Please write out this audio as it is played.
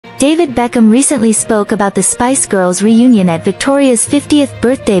David Beckham recently spoke about the Spice Girls reunion at Victoria's 50th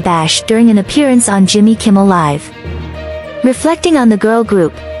birthday bash during an appearance on Jimmy Kimmel Live. Reflecting on the girl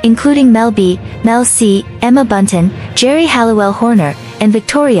group, including Mel B, Mel C, Emma Bunton, Jerry Halliwell Horner, and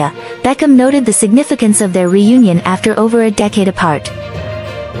Victoria, Beckham noted the significance of their reunion after over a decade apart.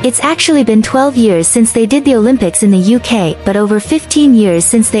 It's actually been 12 years since they did the Olympics in the UK, but over 15 years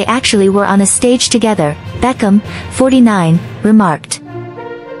since they actually were on a stage together, Beckham, 49, remarked.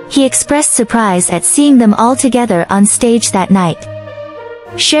 He expressed surprise at seeing them all together on stage that night.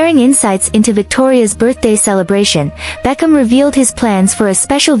 Sharing insights into Victoria's birthday celebration, Beckham revealed his plans for a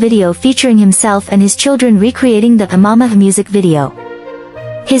special video featuring himself and his children recreating the Mama music video.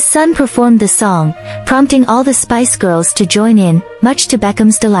 His son performed the song, prompting all the Spice Girls to join in, much to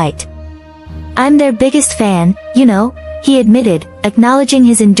Beckham's delight. "I'm their biggest fan, you know," he admitted, acknowledging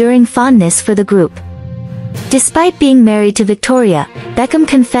his enduring fondness for the group. Despite being married to Victoria, Beckham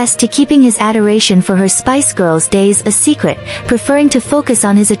confessed to keeping his adoration for her Spice Girls days a secret, preferring to focus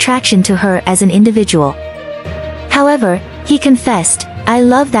on his attraction to her as an individual. However, he confessed, "I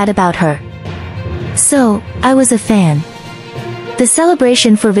love that about her. So, I was a fan." The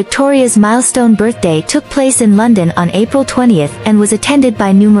celebration for Victoria's milestone birthday took place in London on April 20th and was attended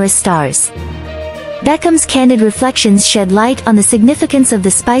by numerous stars. Beckham's candid reflections shed light on the significance of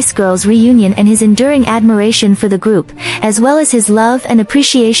the Spice Girls reunion and his enduring admiration for the group, as well as his love and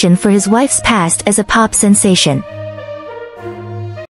appreciation for his wife's past as a pop sensation.